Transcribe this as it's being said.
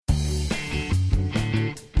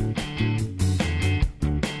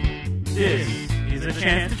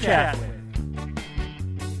chance to chat with.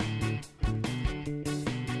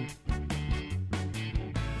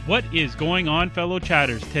 What is going on, fellow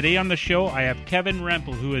chatters? Today on the show, I have Kevin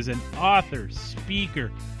Rempel, who is an author,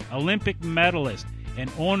 speaker, Olympic medalist,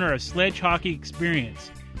 and owner of Sledge Hockey Experience.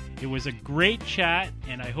 It was a great chat,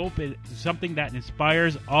 and I hope it's something that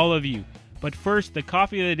inspires all of you. But first, the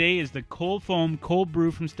coffee of the day is the Cold Foam Cold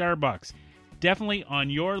Brew from Starbucks. Definitely on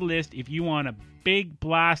your list if you want a big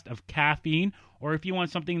blast of caffeine, or if you want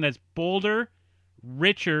something that's bolder,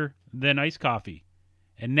 richer than iced coffee.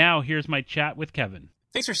 And now, here's my chat with Kevin.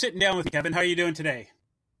 Thanks for sitting down with me, Kevin. How are you doing today?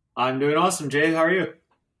 I'm doing awesome, Jay. How are you?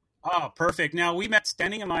 Oh, perfect. Now, we met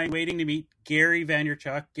standing in line waiting to meet Gary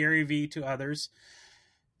Vaynerchuk, Gary V to others.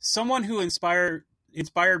 Someone who inspired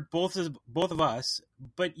both of us,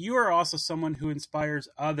 but you are also someone who inspires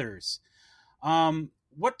others.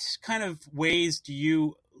 What kind of ways do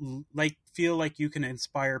you feel like you can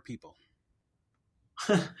inspire people?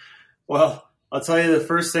 Well, I'll tell you the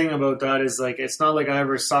first thing about that is it's not like I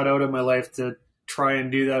ever sought out in my life to try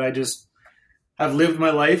and do that. I just have lived my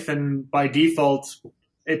life, and by default,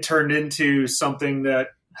 it turned into something that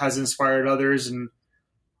has inspired others. And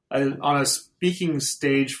on a speaking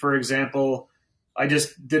stage, for example, I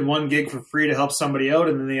just did one gig for free to help somebody out,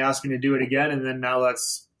 and then they asked me to do it again. And then now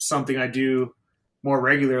that's something I do more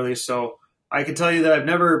regularly. So I can tell you that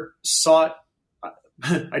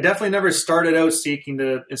I definitely never started out seeking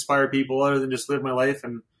to inspire people other than just live my life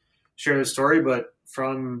and share the story. But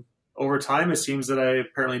from over time, it seems that I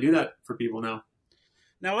apparently do that for people now.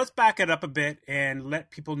 Now let's back it up a bit and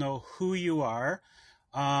let people know who you are.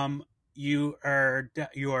 You are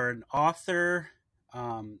an author,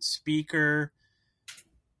 speaker,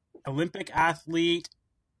 Olympic athlete.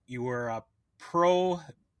 You were a pro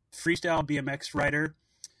freestyle BMX rider.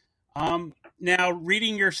 Now,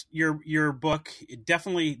 reading your book,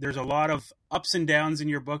 there's a lot of ups and downs in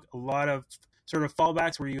your book, a lot of sort of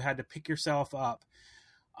fallbacks where you had to pick yourself up.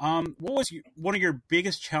 What was one of your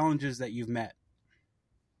biggest challenges that you've met?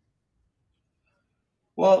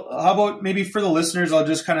 Well, how about maybe for the listeners, I'll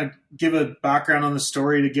just kind of give a background on the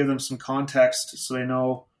story to give them some context so they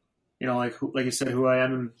know, like you said, who I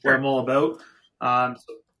am and what I'm all about.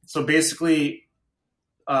 So basically,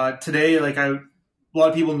 today, a lot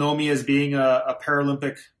of people know me as being a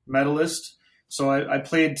Paralympic medalist. So I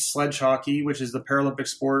played sledge hockey, which is the Paralympic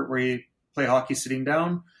sport where you play hockey sitting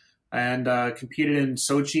down, and competed in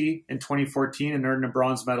Sochi in 2014 and earned a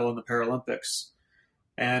bronze medal in the Paralympics.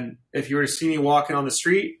 And if you were to see me walking on the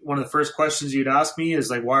street, one of the first questions you'd ask me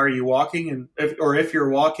is why are you walking? And if you're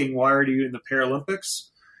walking, why are you in the Paralympics?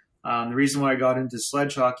 The reason why I got into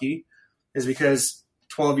sledge hockey is because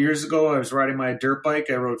 12 years ago, I was riding my dirt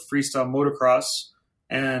bike. I rode freestyle motocross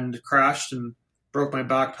and crashed and broke my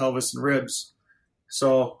back, pelvis, and ribs.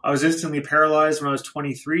 So I was instantly paralyzed when I was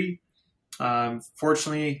 23.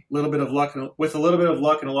 Fortunately, with a little bit of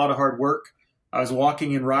luck and a lot of hard work, I was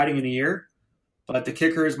walking and riding in a year. But the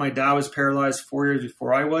kicker is my dad was paralyzed 4 years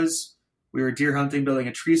before I was. We were deer hunting, building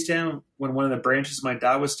a tree stand when one of the branches my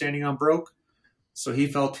dad was standing on broke. So he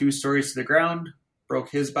fell 2 stories to the ground, broke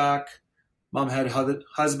his back. Mom had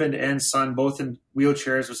husband and son both in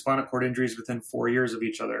wheelchairs with spinal cord injuries within 4 years of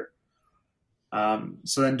each other.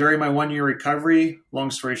 So then during my 1 year recovery,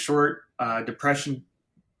 long story short, depression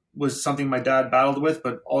was something my dad battled with,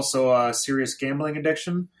 but also a serious gambling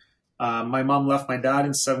addiction. My mom left my dad,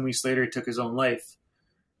 and 7 weeks later, he took his own life.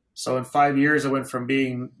 So in 5 years, I went from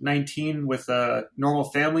being 19 with a normal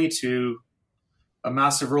family to a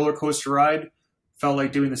massive roller coaster ride. Felt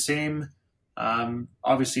like doing the same.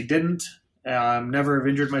 Obviously didn't. Never have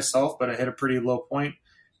injured myself, but I hit a pretty low point.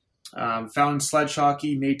 Found sledge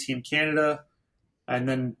hockey, made Team Canada, and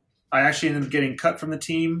then I actually ended up getting cut from the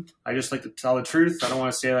team. I just like to tell the truth. I don't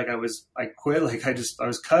want to say I quit. I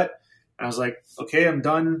was cut. And I was like, okay, I'm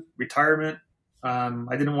done. Retirement. I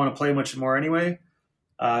didn't want to play much more anyway.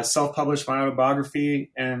 Self-published my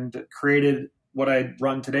autobiography and created what I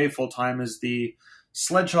run today full-time is the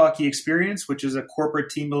Sledge Hockey Experience, which is a corporate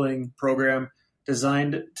team building program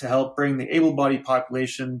designed to help bring the able-bodied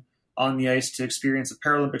population on the ice to experience a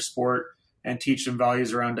Paralympic sport and teach them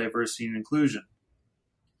values around diversity and inclusion.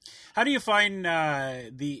 How do you find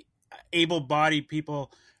the able-bodied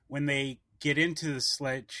people when they get into the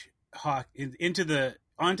sledge hockey,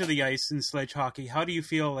 onto the ice in sledge hockey? How do you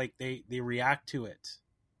feel like they react to it?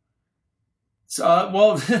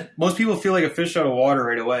 Well, most people feel like a fish out of water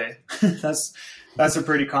right away. That's a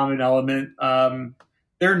pretty common element.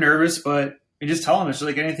 They're nervous, but you just tell them it's just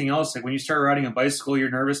like anything else. Like when you start riding a bicycle, you're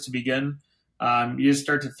nervous to begin. You just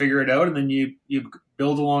start to figure it out, and then you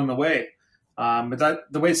build along the way.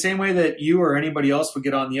 But same way that you or anybody else would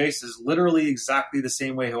get on the ice is literally exactly the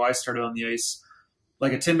same way how I started on the ice.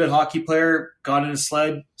 Like a 10-bit hockey player, got in a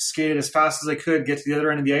sled, skated as fast as I could, get to the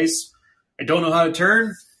other end of the ice. I don't know how to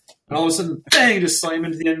turn, and all of a sudden, bang, just slam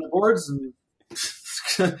into the end of the boards, and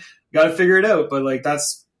got to figure it out. But like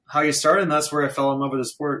that's how you started, and that's where I fell in love with the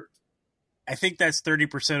sport. I think that's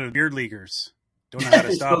 30% of beer leaguers don't know how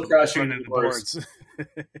to stop crashing into the boards.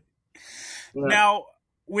 Yeah. Now,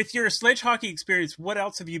 with your sledge hockey experience, what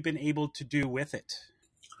else have you been able to do with it?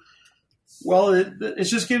 Well, it's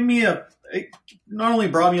just given me it not only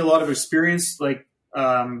brought me a lot of experience, like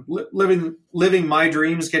living my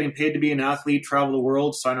dreams, getting paid to be an athlete, travel the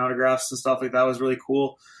world, sign autographs and stuff like that was really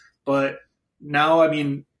cool. But now, I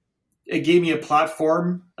mean, it gave me a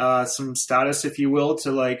platform, some status, if you will,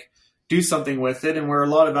 to like do something with it. And where a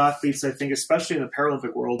lot of athletes, I think, especially in the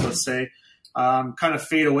Paralympic world, let's say, kind of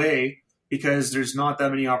fade away because there's not that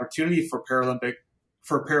many opportunity for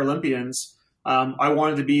Paralympians. I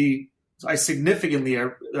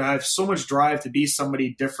have so much drive to be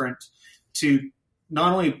somebody different, to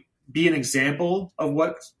not only be an example of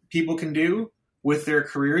what people can do with their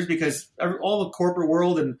careers, because all the corporate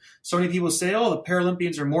world and so many people say, oh, the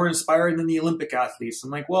Paralympians are more inspiring than the Olympic athletes. I'm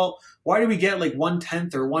like, well, why do we get like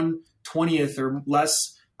 1/10 or 1/20th or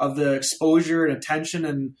less of the exposure and attention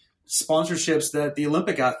and sponsorships that the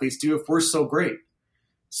Olympic athletes do if we're so great?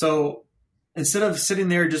 So instead of sitting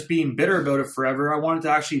there just being bitter about it forever, I wanted to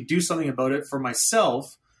actually do something about it for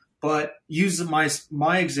myself, but use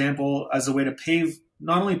my example as a way to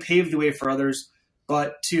not only pave the way for others,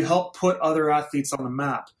 but to help put other athletes on the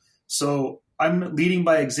map. So I'm leading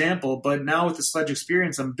by example, but now with the Sledge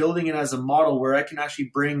Experience, I'm building it as a model where I can actually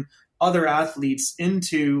bring other athletes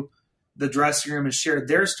into the dressing room and share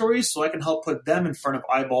their stories, so I can help put them in front of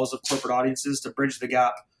eyeballs of corporate audiences to bridge the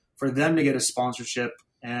gap for them to get a sponsorship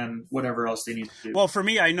and whatever else they need to do. Well, for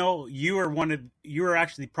me, I know you are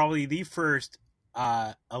actually probably the first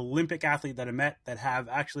Olympic athlete that I met that have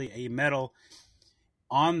actually a medal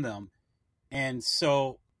on them. And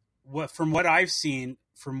so from what I've seen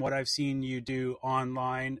you do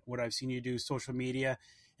online, what I've seen you do social media,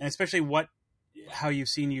 and especially how you've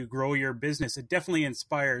seen you grow your business, it definitely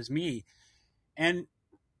inspires me. And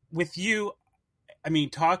with you, I mean,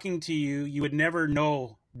 talking to you, you would never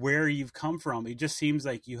know where you've come from. It just seems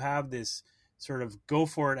like you have this sort of go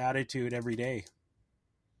for it attitude every day.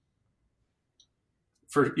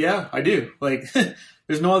 Yeah, I do. Like,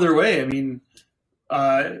 there's no other way. I mean,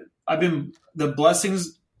 the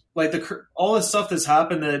blessings, like all the stuff that's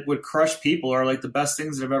happened that would crush people are like the best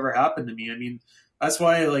things that have ever happened to me. I mean, that's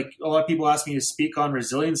why like a lot of people ask me to speak on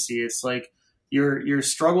resiliency. It's like your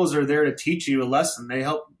struggles are there to teach you a lesson. They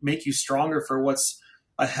help make you stronger for what's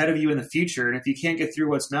ahead of you in the future. And if you can't get through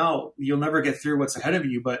what's now, you'll never get through what's ahead of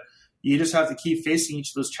you. But you just have to keep facing each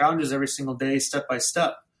of those challenges every single day, step by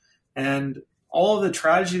step. And all of the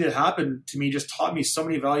tragedy that happened to me just taught me so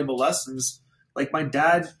many valuable lessons. Like my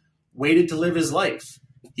dad waited to live his life.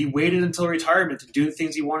 He waited until retirement to do the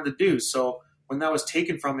things he wanted to do. So when that was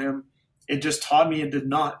taken from him, it just taught me and did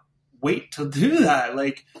not wait to do that.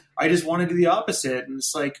 Like I just wanted to do the opposite. And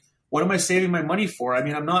it's like, what am I saving my money for? I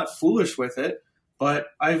mean, I'm not foolish with it, but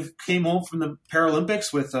I've came home from the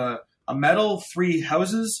Paralympics with a medal, 3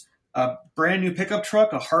 houses, a brand new pickup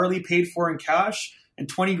truck, a Harley paid for in cash, and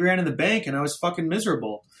 20 grand in the bank. And I was fucking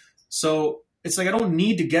miserable. So it's like, I don't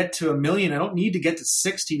need to get to 1 million. I don't need to get to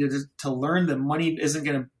 60 to learn that money isn't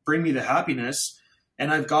going to bring me the happiness.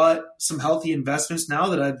 And I've got some healthy investments now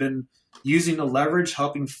that I've been using to leverage,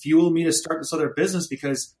 helping fuel me to start this other business,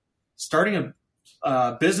 because starting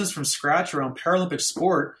a business from scratch around Paralympic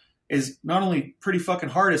sport is not only pretty fucking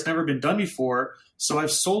hard, it's never been done before. So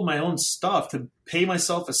I've sold my own stuff to pay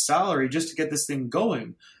myself a salary just to get this thing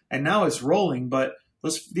going. And now it's rolling. But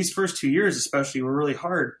these first 2 years especially were really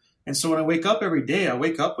hard. And so when I wake up every day, I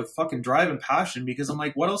wake up with fucking drive and passion, because I'm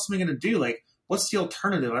like, what else am I going to do? Like, what's the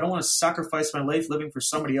alternative? I don't want to sacrifice my life living for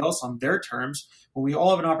somebody else on their terms when we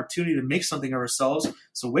all have an opportunity to make something of ourselves.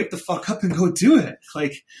 So wake the fuck up and go do it.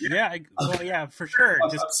 Like, yeah, for sure.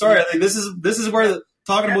 I'm sorry. Like this is where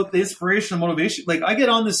talking about the inspiration and motivation, like I get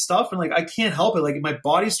on this stuff and like, I can't help it. Like my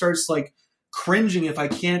body starts like cringing if I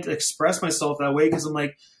can't express myself that way. Cause I'm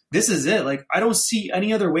like, this is it. Like, I don't see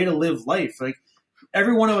any other way to live life. Like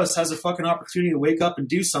every one of us has a fucking opportunity to wake up and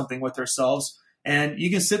do something with ourselves. And you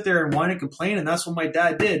can sit there and whine and complain, and that's what my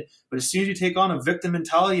dad did. But as soon as you take on a victim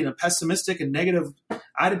mentality and a pessimistic and negative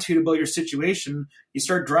attitude about your situation, you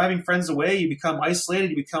start driving friends away, you become isolated,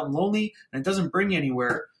 you become lonely, and it doesn't bring you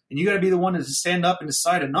anywhere. And you got to be the one to stand up and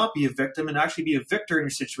decide to not be a victim and actually be a victor in your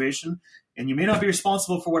situation. And you may not be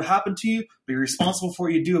responsible for what happened to you, but you're responsible for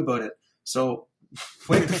what you do about it. So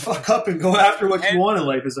wake the fuck up and go after what you want in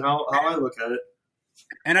life is how I look at it.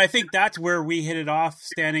 And I think that's where we hit it off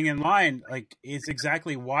standing in line. Like, it's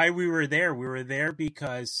exactly why we were there. We were there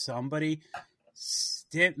because somebody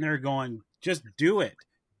sitting there going, just do it.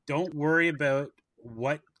 Don't worry about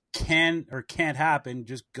what can or can't happen.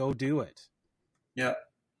 Just go do it. Yeah.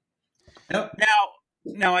 Yep.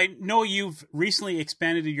 Now I know you've recently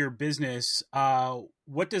expanded your business.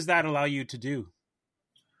 What does that allow you to do?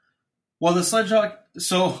 Well, the Sledge Hockey,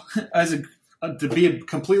 so to be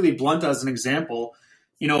completely blunt as an example,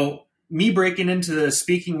 you know, me breaking into the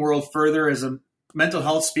speaking world further as a mental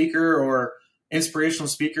health speaker or inspirational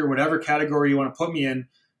speaker, whatever category you want to put me in,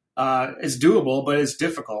 is doable, but it's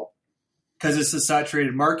difficult because it's a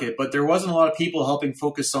saturated market. But there wasn't a lot of people helping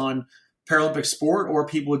focus on Paralympic sport or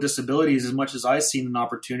people with disabilities as much as I've seen an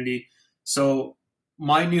opportunity. So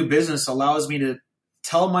my new business allows me to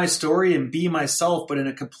tell my story and be myself, but in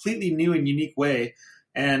a completely new and unique way.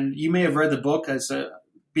 And you may have read the book as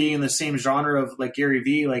being in the same genre of like Gary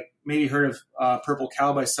Vee, like maybe heard of Purple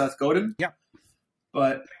Cow by Seth Godin. Yeah.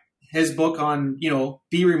 But his book on, you know,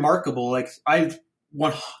 be remarkable. Like I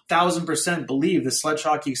 1000% believe the Sledge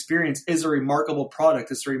Hockey Experience is a remarkable product.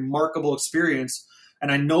 It's a remarkable experience.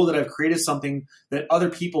 And I know that I've created something that other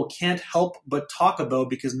people can't help but talk about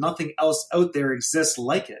because nothing else out there exists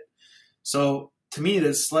like it. So to me,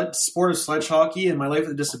 the sport of sledge hockey and my life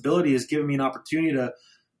with a disability has given me an opportunity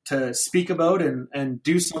to speak about and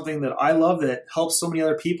do something that I love that helps so many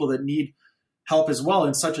other people that need help as well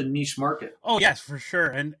in such a niche market. Oh yes, for sure.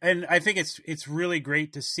 And I think it's really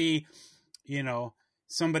great to see, you know,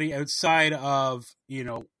 somebody outside of, you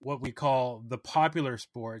know, what we call the popular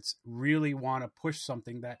sports really want to push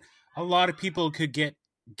something that a lot of people could get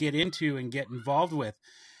into and get involved with.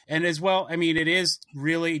 And as well, I mean, it is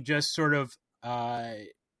really just sort of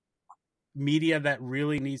media that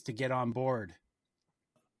really needs to get on board.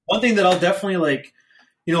 One thing that I'll definitely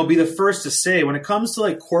be the first to say when it comes to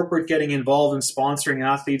like corporate getting involved in sponsoring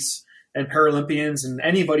athletes and Paralympians and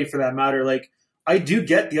anybody for that matter, like I do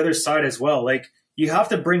get the other side as well. Like you have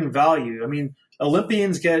to bring value. I mean,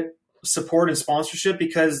 Olympians get support and sponsorship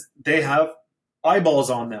because they have eyeballs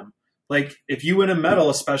on them. Like if you win a medal,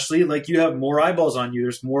 especially, like you have more eyeballs on you.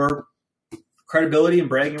 There's more credibility and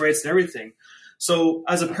bragging rights and everything. So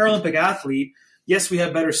as a Paralympic athlete, yes, we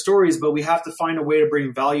have better stories, but we have to find a way to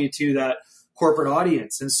bring value to that corporate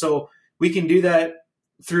audience. And so we can do that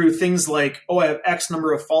through things like, I have X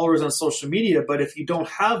number of followers on social media, but if you don't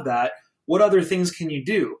have that, what other things can you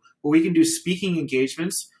do? Well, we can do speaking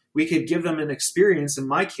engagements. We could give them an experience. In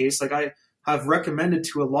my case, like I have recommended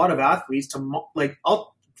to a lot of athletes to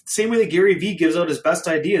same way that Gary Vee gives out his best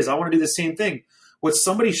ideas. I want to do the same thing. What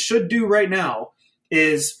somebody should do right now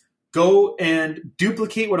is go and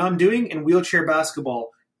duplicate what I'm doing in wheelchair basketball.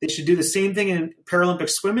 They should do the same thing in Paralympic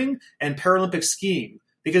swimming and Paralympic skiing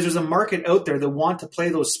because there's a market out there that want to play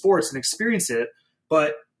those sports and experience it,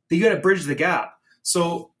 but you got to bridge the gap.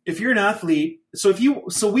 So if you're an athlete, so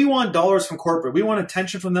we want dollars from corporate, we want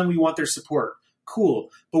attention from them, we want their support. Cool.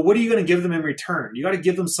 But what are you going to give them in return? You got to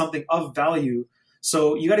give them something of value.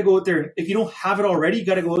 So you got to go out there. If you don't have it already, you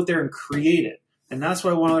got to go out there and create it. And that's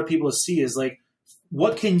what I want other people to see is like,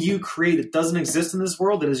 what can you create that doesn't exist in this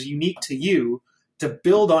world that is unique to you to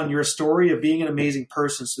build on your story of being an amazing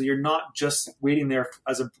person so you're not just waiting there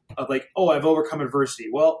as I've overcome adversity.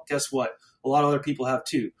 Well, guess what? A lot of other people have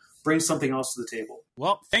too. Bring something else to the table.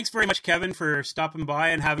 Well, thanks very much, Kevin, for stopping by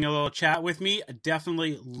and having a little chat with me. I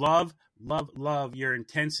definitely love your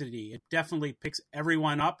intensity. It definitely picks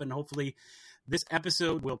everyone up, and hopefully this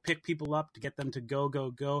episode will pick people up to get them to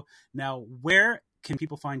go. Now, where can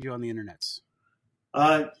people find you on the internets?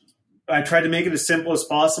 I tried to make it as simple as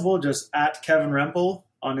possible, just at Kevin Rempel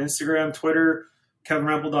on Instagram, Twitter,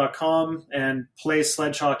 kevinrempel.com, and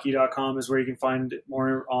playsledgehockey.com is where you can find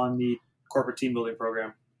more on the corporate team building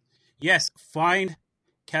program. Yes, find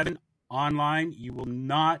Kevin online. You will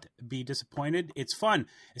be disappointed. It's fun,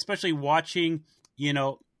 especially watching,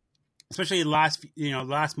 especially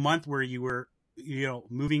last month where you were,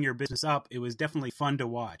 moving your business up. It was definitely fun to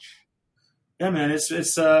watch. Yeah, man,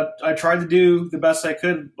 it's I tried to do the best I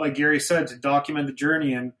could, like Gary said, to document the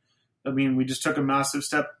journey. And I mean, we just took a massive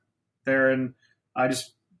step there. And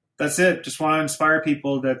that's it. Just want to inspire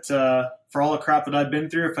people that for all the crap that I've been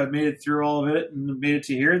through, if I've made it through all of it and made it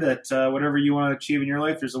to here, that whatever you want to achieve in your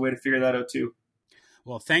life, there's a way to figure that out too.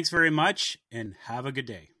 Well, thanks very much and have a good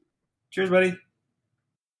day. Cheers, buddy.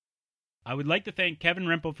 I would like to thank Kevin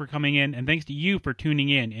Rempel for coming in, and thanks to you for tuning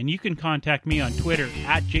in. And you can contact me on Twitter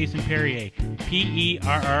at Jason Perrier, Perrier,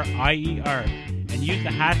 and use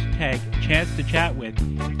the hashtag Chance to Chat With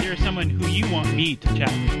if there is someone who you want me to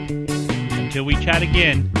chat with. Until we chat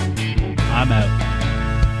again, I'm out.